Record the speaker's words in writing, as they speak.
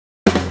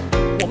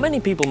What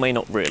many people may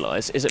not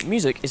realise is that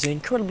music is an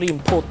incredibly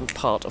important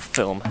part of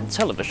film and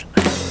television.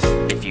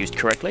 If used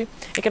correctly,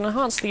 it can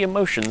enhance the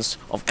emotions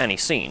of any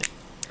scene.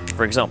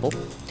 For example,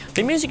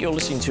 the music you're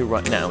listening to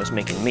right now is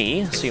making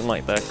me seem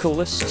like the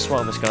coolest,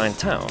 suavest guy in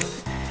town.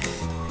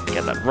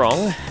 Get that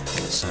wrong, it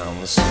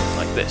sounds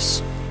like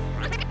this.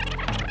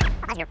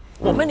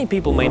 What many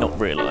people may not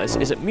realise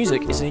is that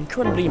music is an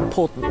incredibly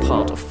important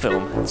part of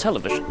film and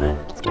television.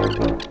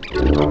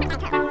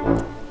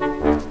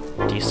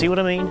 Do you see what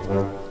I mean?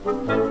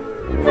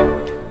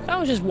 That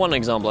was just one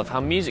example of how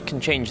music can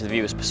change the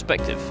viewer's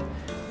perspective.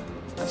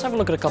 Let's have a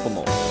look at a couple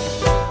more.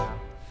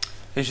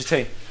 Here's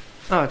your tea.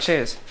 Oh,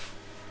 cheers.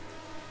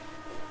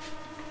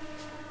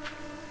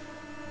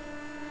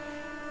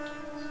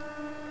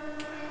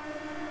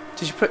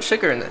 Did you put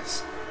sugar in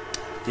this?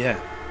 Yeah,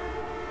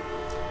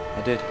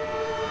 I did.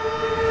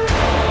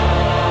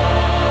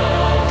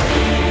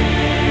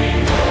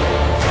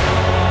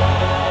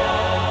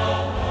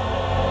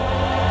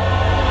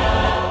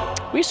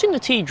 We assume the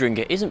tea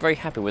drinker isn't very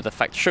happy with the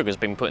fact sugar's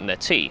been put in their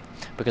tea,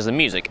 because the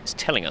music is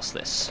telling us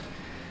this.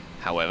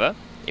 However,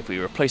 if we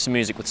replace the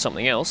music with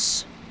something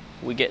else,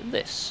 we get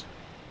this.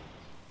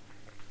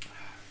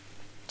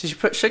 Did you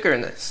put sugar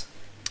in this?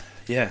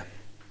 Yeah,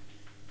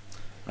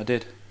 I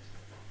did.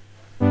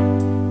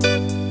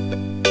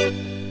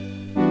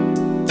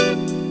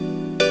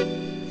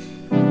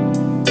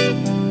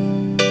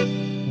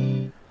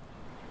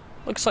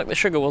 Looks like the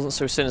sugar wasn't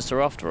so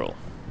sinister after all.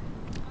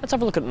 Let's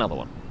have a look at another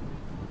one.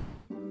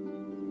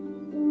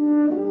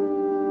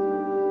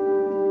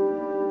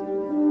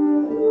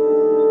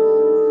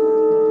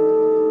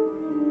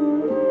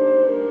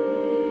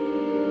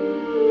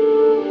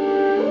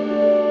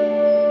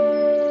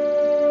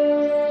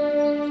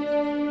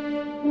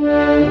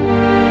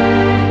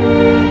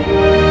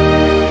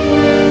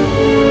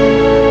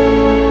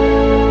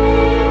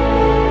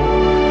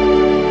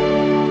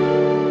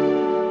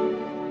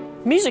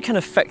 Music can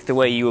affect the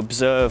way you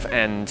observe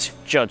and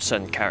judge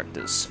certain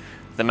characters.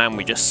 The man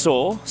we just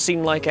saw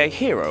seemed like a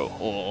hero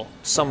or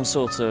some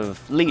sort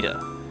of leader.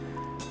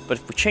 But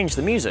if we change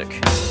the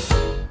music,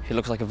 he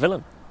looks like a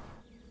villain.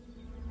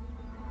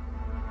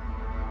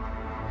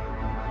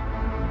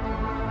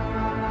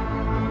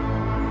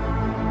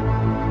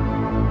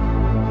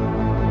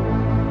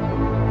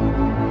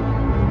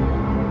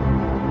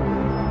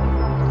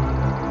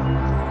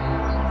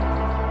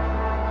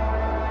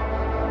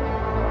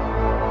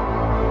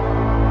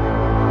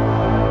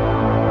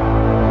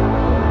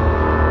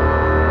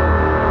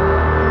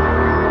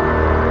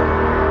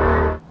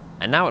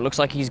 And now it looks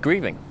like he's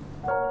grieving.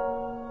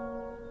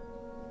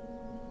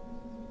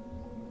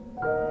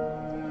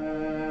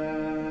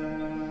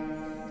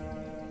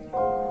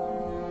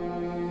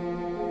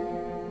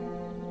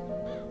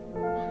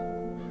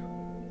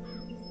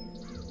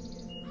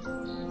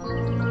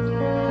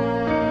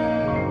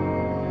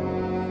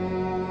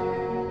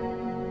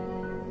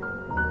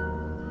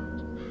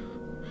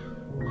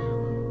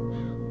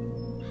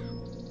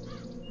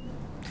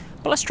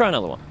 But let's try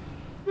another one.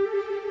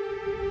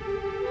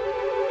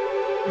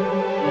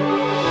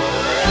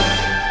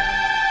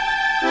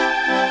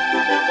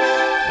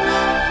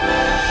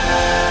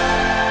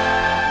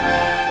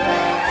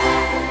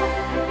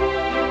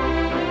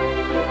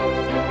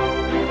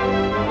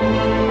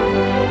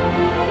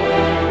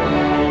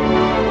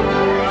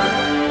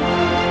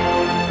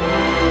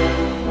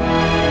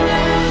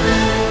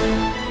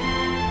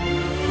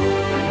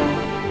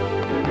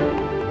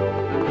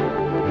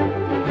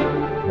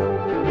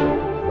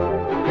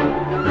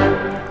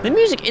 The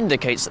music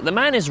indicates that the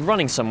man is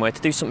running somewhere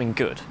to do something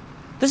good.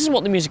 This is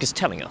what the music is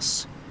telling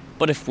us.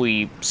 But if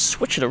we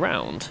switch it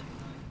around,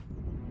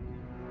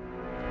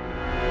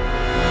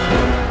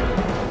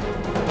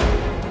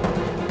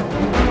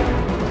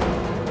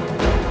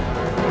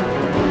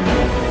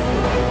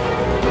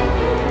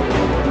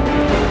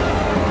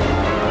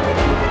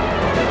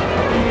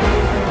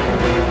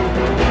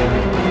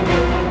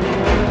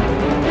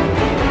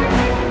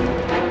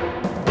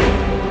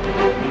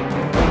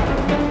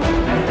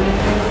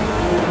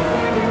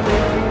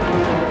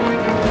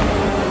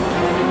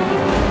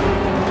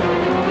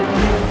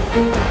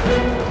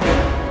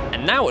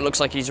 now it looks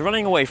like he's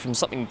running away from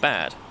something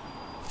bad.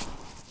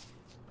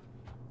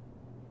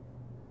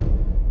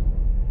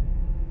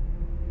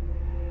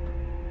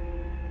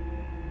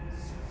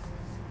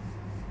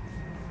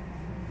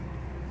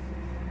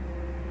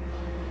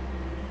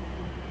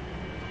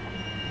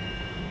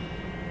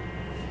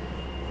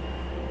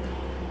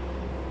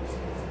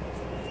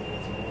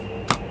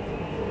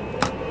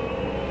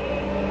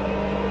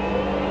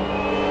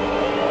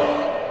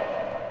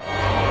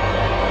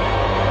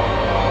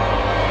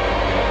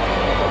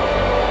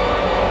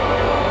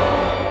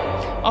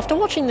 After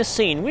watching this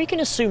scene, we can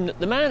assume that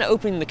the man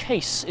opening the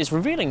case is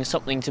revealing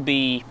something to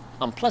be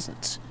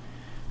unpleasant.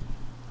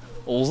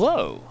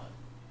 Although,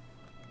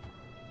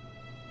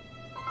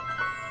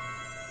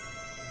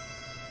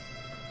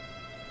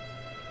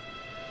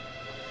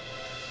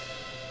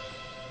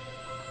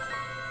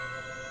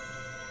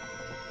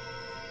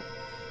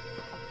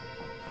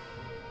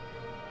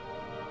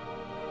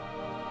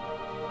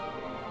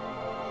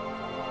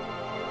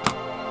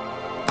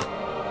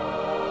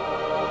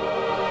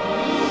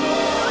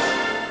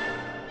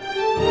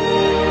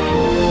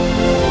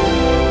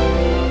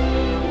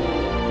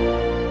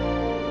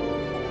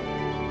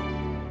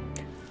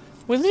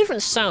 With a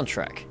different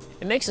soundtrack,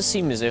 it makes it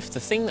seem as if the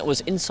thing that was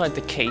inside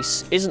the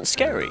case isn't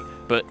scary,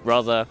 but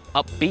rather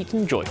upbeat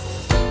and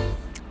joyful.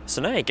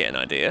 So now you get an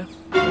idea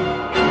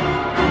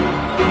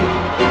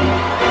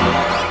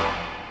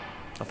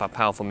of how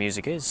powerful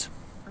music is.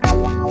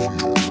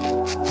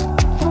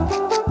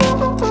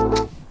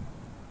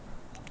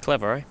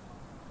 Clever, eh?